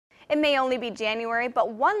It may only be January,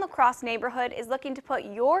 but one La Crosse neighborhood is looking to put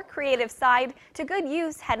your creative side to good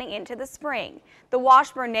use heading into the spring. The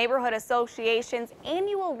Washburn Neighborhood Association's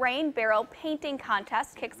annual rain barrel painting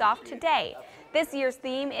contest kicks off today. This year's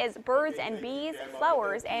theme is birds and bees,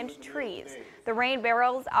 flowers and trees. The rain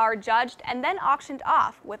barrels are judged and then auctioned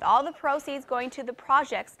off, with all the proceeds going to the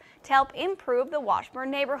projects to help improve the Washburn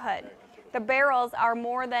neighborhood. The barrels are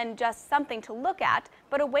more than just something to look at,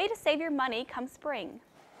 but a way to save your money come spring.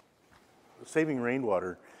 Saving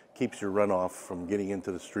rainwater keeps your runoff from getting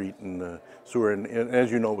into the street and the sewer. And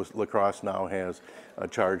as you know, La Crosse now has a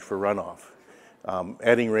charge for runoff.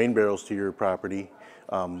 Adding rain barrels to your property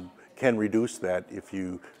can reduce that if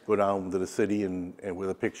you go down to the city and with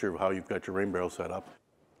a picture of how you've got your rain barrel set up.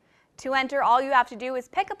 To enter, all you have to do is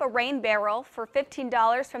pick up a rain barrel for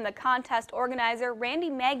 $15 from the contest organizer, Randy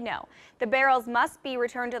Magno. The barrels must be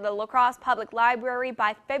returned to the La Crosse Public Library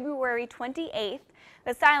by February 28th.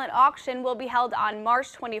 The silent auction will be held on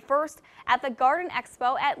March 21st at the Garden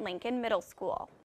Expo at Lincoln Middle School.